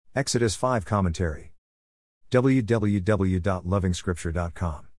Exodus 5 Commentary.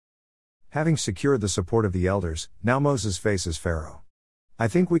 www.lovingscripture.com. Having secured the support of the elders, now Moses faces Pharaoh. I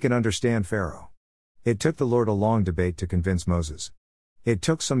think we can understand Pharaoh. It took the Lord a long debate to convince Moses. It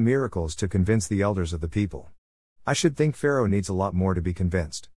took some miracles to convince the elders of the people. I should think Pharaoh needs a lot more to be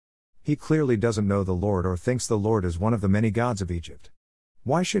convinced. He clearly doesn't know the Lord or thinks the Lord is one of the many gods of Egypt.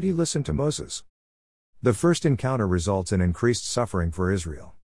 Why should he listen to Moses? The first encounter results in increased suffering for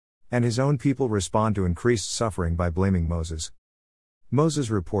Israel. And his own people respond to increased suffering by blaming Moses. Moses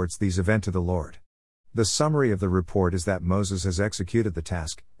reports these events to the Lord. The summary of the report is that Moses has executed the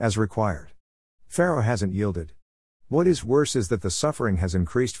task, as required. Pharaoh hasn't yielded. What is worse is that the suffering has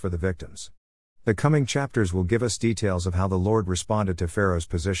increased for the victims. The coming chapters will give us details of how the Lord responded to Pharaoh's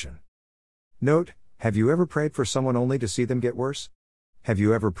position. Note, have you ever prayed for someone only to see them get worse? Have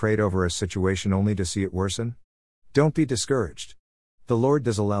you ever prayed over a situation only to see it worsen? Don't be discouraged. The Lord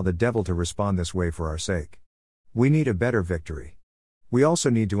does allow the devil to respond this way for our sake. We need a better victory. We also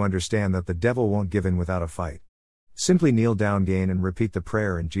need to understand that the devil won't give in without a fight. Simply kneel down again and repeat the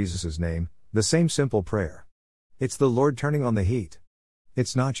prayer in Jesus' name, the same simple prayer. It's the Lord turning on the heat.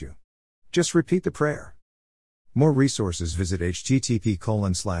 It's not you. Just repeat the prayer. More resources visit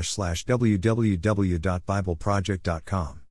http://www.bibleproject.com.